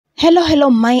Hello,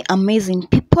 my amazing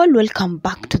people. Welcome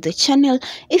back to the channel.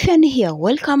 If you're new here,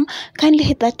 welcome. Kindly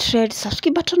hit that red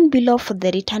subscribe button below for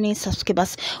the returning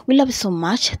subscribers. We love you so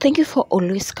much. Thank you for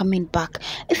always coming back.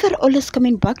 If you're always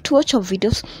coming back to watch our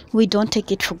videos, we don't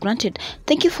take it for granted.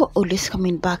 Thank you for always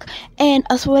coming back. And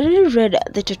as we already read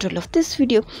the title of this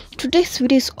video, today's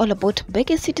video is all about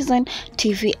Becky Citizen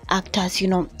TV actors,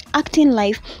 acting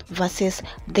life versus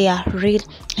their real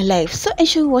life. So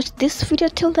ensure you watch this video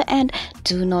till the end.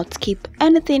 Do not skip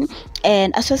anything.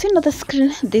 And as you see on the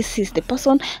screen, this is the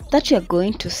person that you are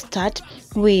going to start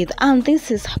with, and this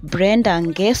is Brenda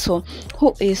Ngeso,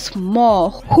 who is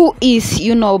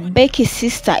Becky's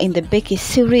sister in the Becky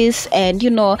series. And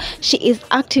she is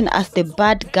acting as the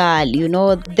bad girl,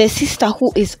 the sister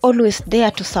who is always there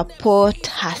to support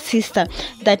her sister,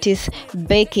 that is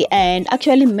Becky. And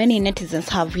actually many netizens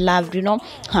have loved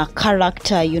her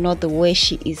character, the way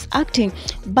she is acting.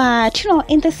 But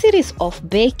in the series of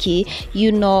Becky,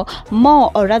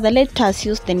 more, or rather let us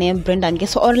use the name Brenda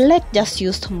Ngeso, or let's just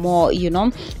use more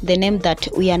the name that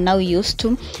we are now used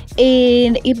to.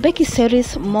 In Becky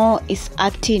series, Mo is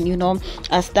acting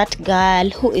as that girl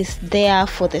who is there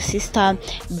for the sister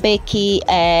Becky.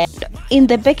 And in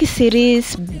the Becky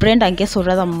series, Brenda Ngeso,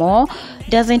 rather Mo,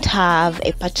 doesn't have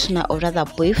a partner, or rather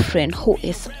boyfriend, who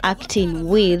is acting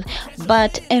with.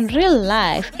 But in real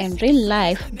life,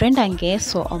 Brenda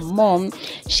Ngeso, or Mom,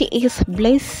 she is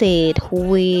blessed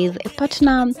with a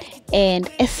partner and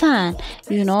a son,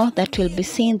 that will be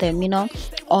seeing them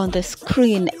on the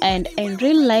screen. And in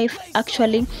real life,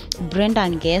 actually, Brenda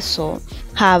Ngeso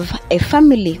have a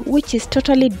family which is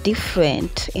totally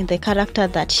different in the character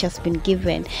that she has been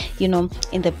given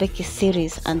in the Becky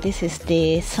series. And this is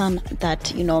the son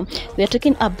that we are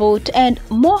talking about. And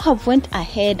more have went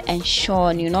ahead and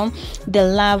shown the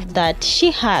love that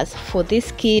she has for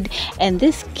this kid, and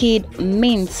this kid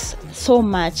means so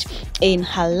much in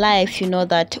her life,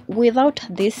 that without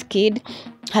this kid,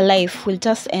 her life will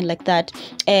just end like that.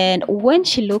 And when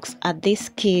she looks at this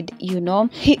kid,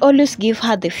 he always give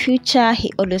her the future,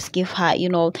 he always give her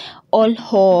all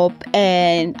hope.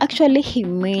 And actually he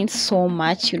means so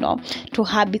much to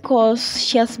her, because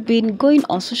she has been going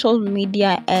on social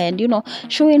media and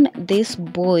showing this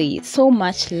boy so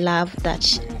much love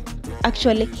that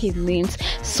actually he means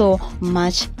so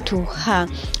much to her.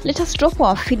 Let us drop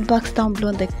our feedbacks down below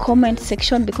in the comment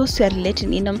section, because we are relating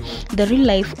the real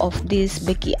life of these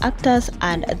Becky actors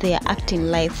and their acting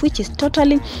life, which is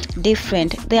totally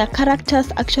different. Their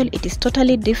characters, actually, it is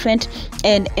totally different.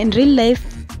 And in real life,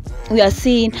 we are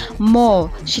seeing more,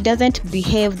 she doesn't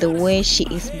behave the way she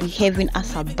is behaving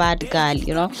as a bad girl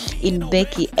in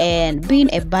Becky. And being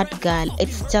a bad girl,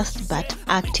 it's just bad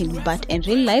acting. But in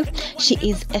real life, she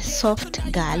is a soft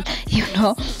girl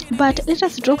But let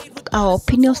us drop our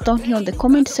opinions down here on the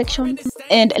comment section,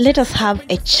 and let us have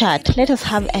a chat. Let us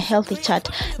have a healthy chat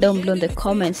down below in the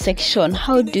comment section.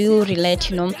 How do you relate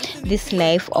this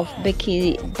life of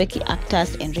Becky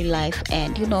actors in real life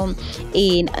and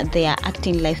in their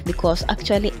acting life? Because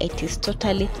actually it is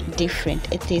totally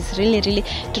different. It is really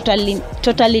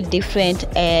totally different.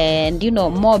 And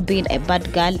more being a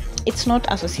bad girl, it's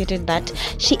not associated that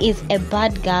she is a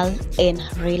bad girl in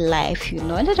real life.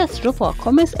 Let us drop our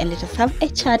comments and let us have a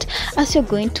chat as you're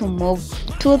going to move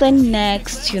to the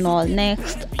next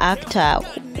next actor,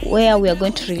 where we are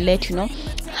going to relate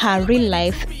her real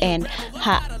life and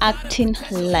her acting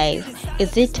life.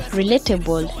 Is it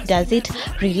relatable? Does it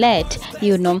relate?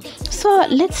 So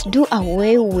let's do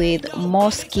away with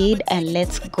Moss Kid and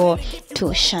let's go to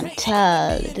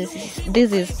Chantel.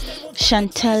 This is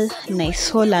Chantel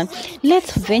Naisola.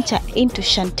 Let's venture into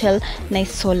Chantel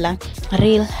Naisola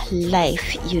real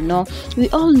life. We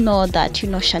all know that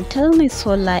Chantel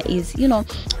Naisola is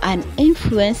an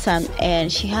influencer,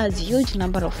 and she has huge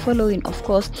number of following, of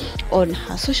course, on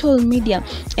her social media.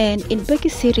 And in Becky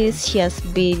series, she has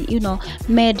been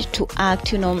made to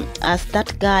act as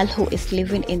that girl who is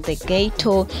living in the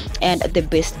ghetto, and the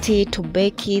bestie to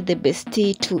Becky, the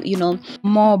bestie to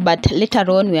more. But later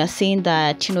on, we are seeing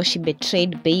that she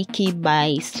betrayed Becky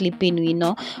by sleeping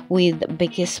with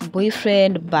Becky's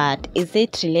boyfriend. But is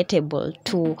it relatable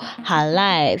to her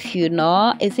life? Is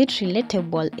it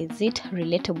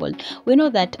relatable? We know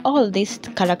that all these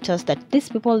characters that these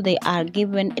people they are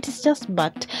given, it is just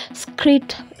but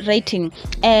script writing,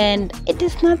 and it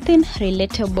is nothing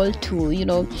relatable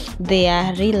to,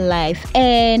 their real life.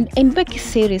 And in Becky's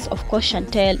series, of course,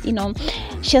 Chantel,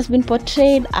 she has been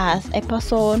portrayed as a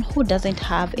person who doesn't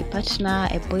have a partner,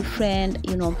 a boyfriend,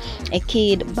 a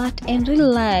kid. But in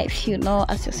real life,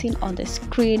 as you're seeing on the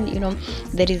screen,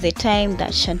 there is a time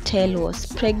that Chantel was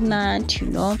pregnant,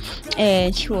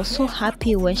 and she was so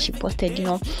happy when she posted,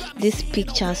 these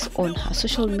pictures on her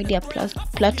social media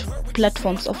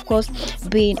platforms. Of course,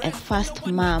 being a first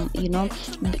mom,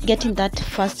 getting that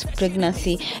first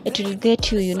pregnancy, it will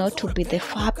get you, to be the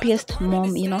happiest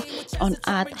mom, on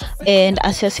earth. And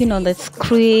as you're seeing on the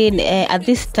screen, at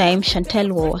this time,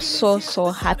 Chantel was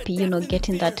so happy,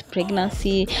 getting that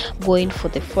pregnancy, going for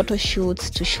the photo shoots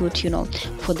to shoot,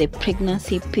 for the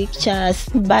pregnancy pictures.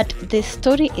 But the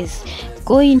story is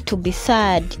going to be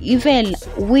sad. Even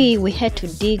we had to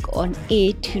dig on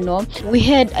it. We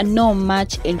had no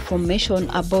much information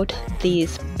about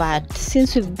this, but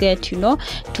since we get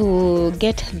to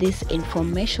get this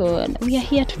information, we are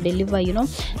here to deliver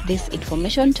this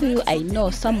information to you. I know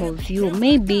some of you,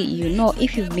 maybe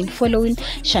if you've been following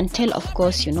Chantel, of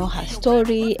course her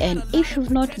story, and if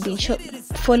you've not been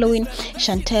following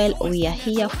Chantel, we are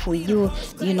here for you.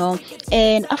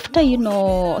 And after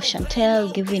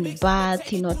Chantel giving birth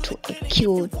to a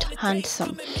cute,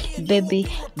 handsome baby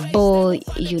boy,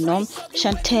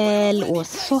 Chantel was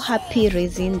so happy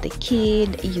raising the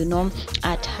kid,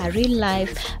 at her real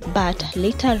life. But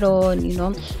later on,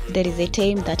 there is a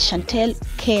time that Chantel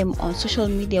came on social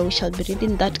media. We shall be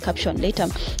reading that caption later.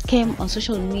 Came on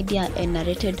social media and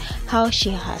narrated how she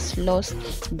has lost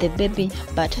the baby,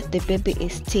 but the baby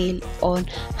is still on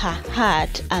her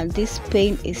heart, and this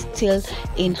pain is still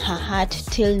in her heart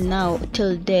till now,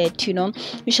 till date.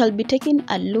 We shall be taking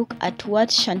a look at what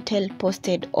Chantel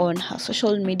posted on her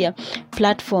social media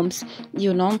platforms.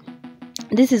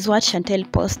 This is what Chantel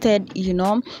posted.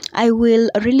 I will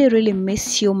really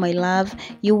miss you, my love.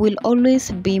 You will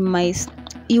always be my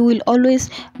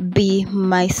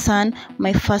son,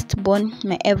 my firstborn,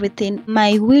 my everything.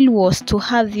 My will was to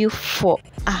have you for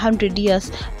 100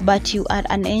 years, but you are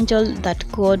an angel that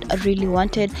God really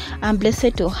wanted. I'm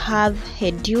blessed to have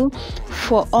had you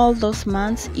for all those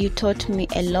months. You taught me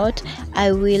a lot.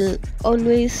 I will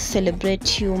always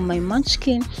celebrate you, my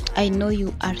munchkin. I know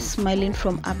you are smiling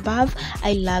from above.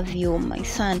 I love you, my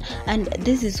son. And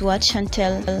this is what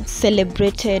Chantel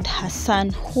celebrated her son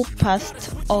who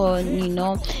passed on,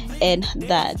 and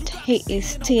that he is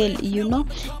still,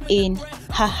 in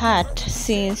her heart,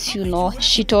 since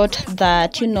she thought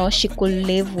that she could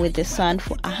live with the son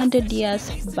for 100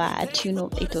 years, but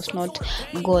it was not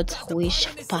God's wish,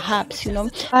 perhaps.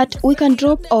 But we can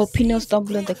drop our opinions down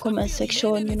below in the comment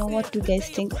section. What do you guys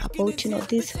think about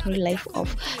this real life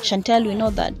of Chantel? We know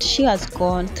that she has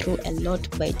gone through a lot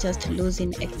by just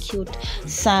losing a cute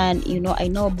son. I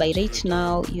know by right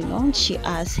now she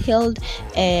has healed,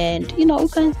 and we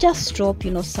can just drop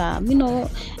some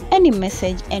any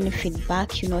message, any feedback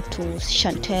to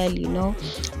Chantel,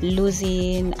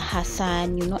 losing her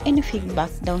son, any feedback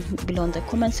down below in the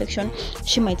comment section.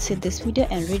 She might see this video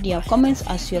and read your comments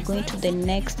as we are going to the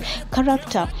next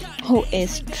character, who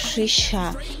is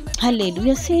Trisha. We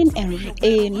are saying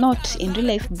not in real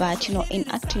life, but in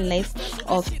acting life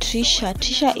of Trisha.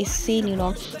 Trisha is seen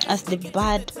as the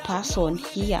bad person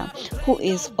here, who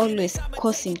is always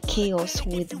causing chaos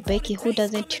with Becky, who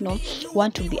doesn't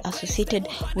want to be associated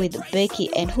with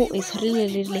Becky, and who is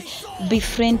really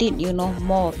befriending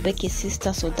more Becky's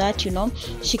sister, so that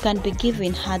she can be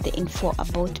giving her the info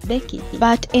about Becky.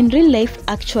 But in real life,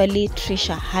 actually,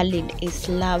 Trisha Halid is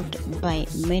loved by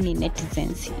many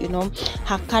netizens.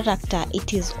 Her character,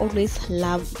 it is always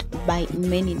loved by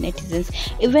many netizens.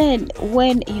 Even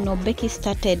when Becky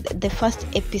started, the first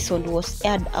episode was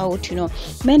aired out,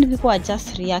 many people are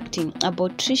just reacting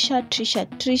about Trisha.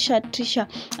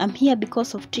 I'm here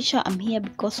because of Trisha. I'm here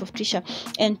because of Trisha.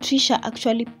 And Trisha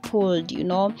actually pulled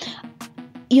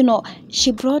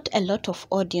she brought a lot of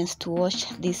audience to watch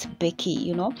this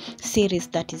Becky series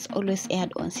that is always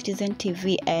aired on Citizen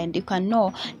TV. And you can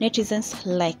know netizens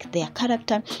like their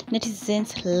character,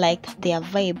 netizens like their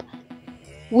vibe,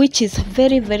 which is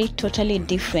very totally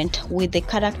different with the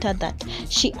character that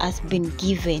she has been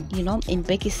given in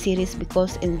Becky's series.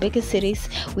 Because in Becky's series,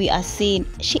 we are seeing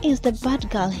she is the bad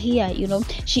girl here.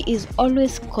 She is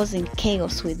always causing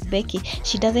chaos with Becky.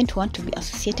 She doesn't want to be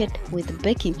associated with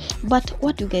Becky. But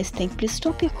what do you guys think? Please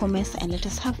drop your comments and let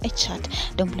us have a chat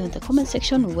down below in the comment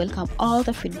section. We welcome all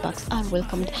the feedbacks are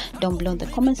welcomed down below in the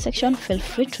comment section. Feel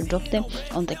free to drop them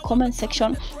on the comment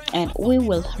section, and we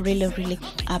will really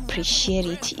appreciate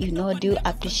it. it? Do you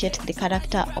appreciate the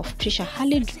character of Trisha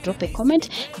Halid? Drop a comment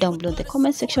down below in the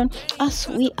comment section as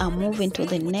we are moving to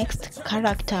the next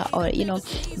character, or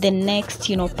the next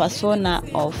persona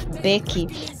of Becky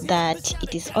that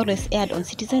it is always aired on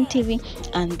Citizen TV,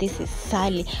 and this is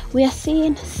Sally. We are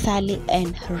seeing Sally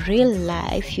in real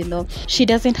life. She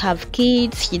doesn't have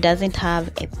kids, she doesn't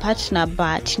have a partner,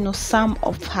 but some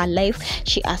of her life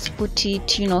she has put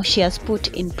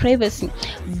in privacy,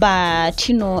 but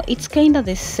it's kind of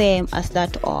the same as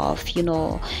that of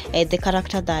the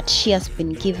character that she has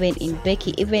been given in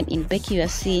Becky. Even in Becky, you are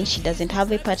seeing she doesn't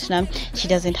have a partner, she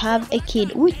doesn't have a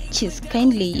kid, which is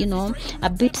kindly a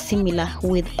bit similar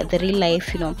with the real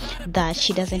life, that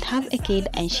she doesn't have a kid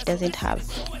and she doesn't have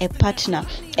a partner,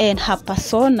 and her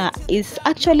persona is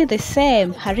actually the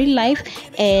same. Her real life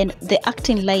and the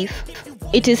acting life,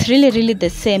 it is really the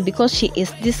same, because she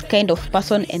is this kind of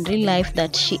person in real life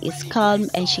that she is calm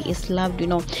and she is loved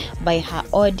by her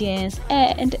audience,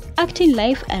 and acting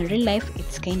life and real life,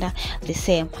 it's kind of the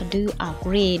same. Do you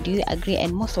agree?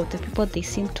 And most of the people, they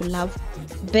seem to love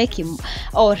Becky,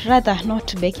 or rather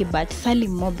not Becky but Sally,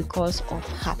 more because of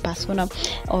her persona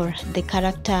or the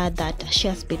character that she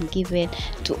has been given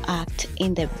to act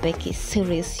in the Becky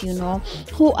series.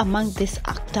 Who among these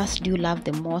actors do you love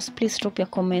the most? Please drop your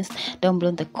comments down below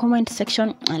in the comment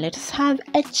section and let's have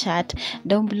a chat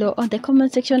down below on the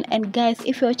comment section. And guys,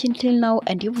 if you're watching till now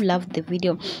and you've loved the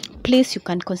video, please, you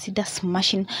can consider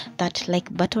smashing that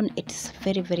like button. It's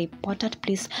very important.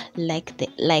 Please like the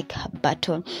like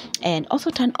button, and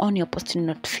also turn on your post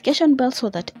notification bell so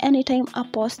that anytime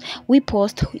we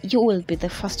post, you will be the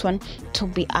first one to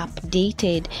be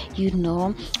updated.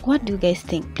 What do you guys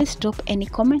think? Please drop any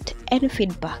comment, any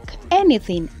feedback,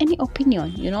 anything, any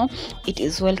opinion. It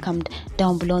is welcomed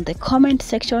down below in the comment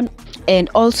section. And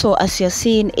also, as you're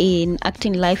seeing in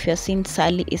acting life, you're seeing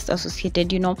Sally is associated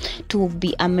to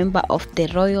be a member of the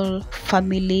royal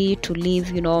family, to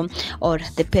live or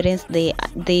the parents,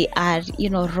 they are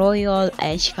royal,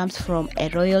 and she comes from a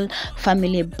royal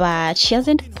family, but she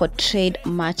hasn't portrayed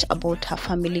much about her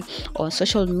family on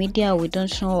social media. We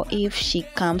don't know if she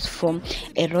comes from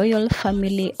a royal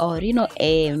family or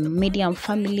a medium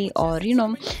family, or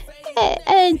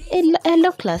a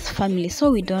low class family,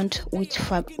 so we don't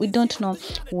know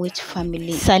which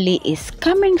family Sally is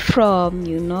coming from.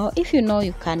 If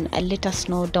you can let us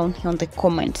know down here on the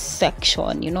comment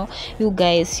section. You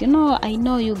guys, I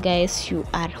know you guys, you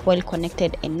are well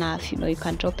connected enough. You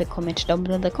can drop a comment down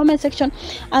below in the comment section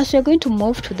as we're going to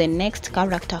move to the next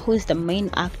character, who is the main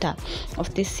actor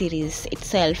of this series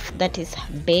itself, that is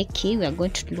Becky. We are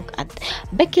going to look at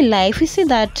Becky life. We see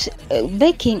that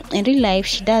Becky in real life,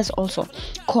 she does also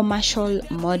commercial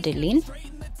modeling.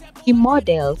 He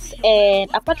models, and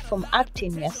apart from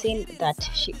acting, we are seeing that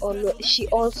she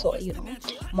also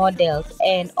models,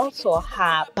 and also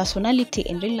her personality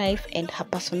in real life and her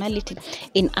personality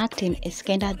in acting is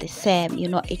kind of the same.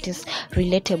 It is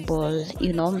relatable.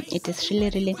 It is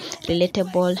really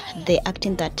relatable. The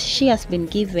acting that she has been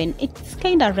given, it's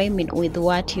kind of rhyming with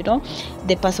what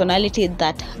the personality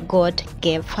that God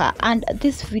gave her. And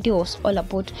this video was all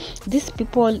about these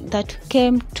people that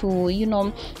came to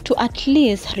to at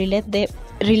least relate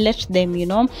them,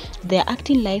 their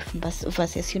acting life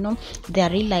versus their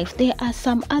real life. There are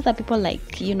some other people like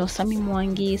Sami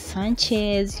Mwangi,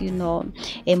 Sanchez,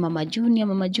 Mama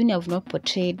Junior have not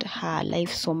portrayed her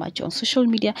life so much on social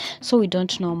media, so we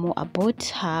don't know more about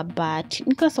her, but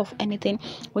in case of anything,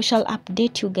 we shall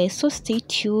update you guys, so stay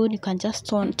tuned. You can just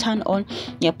turn on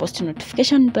your post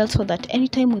notification bell so that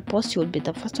anytime we post, you will be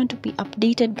the first one to be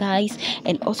updated, guys.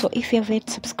 And also, if you haven't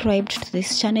subscribed to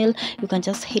this channel, you can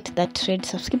just hit that red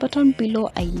subscribe button below.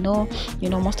 I know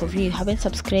most of you haven't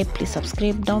subscribed. Please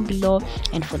subscribe down below,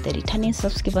 and for the returning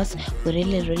subscribers, we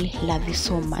really love you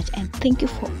so much, and thank you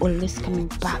for always coming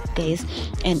back, guys.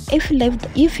 And if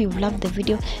you've loved the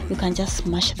video, you can just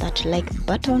smash that like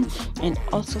button and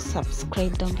also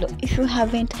subscribe down below if you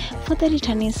haven't. For the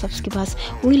returning subscribers,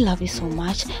 we love you so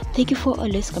much. Thank you for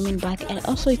always coming back, and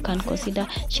also you can consider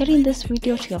sharing this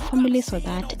video to your family so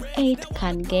that it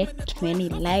can get many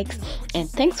likes. And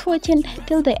thanks for watching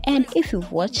till the end. If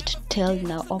you've watched till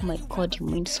now, oh my god, you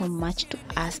mean so much to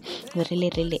us. We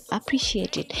really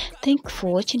appreciate it. Thanks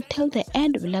for watching till the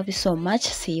end. We love you so much.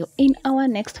 See you in our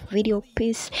next video.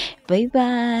 Peace. Bye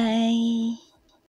bye.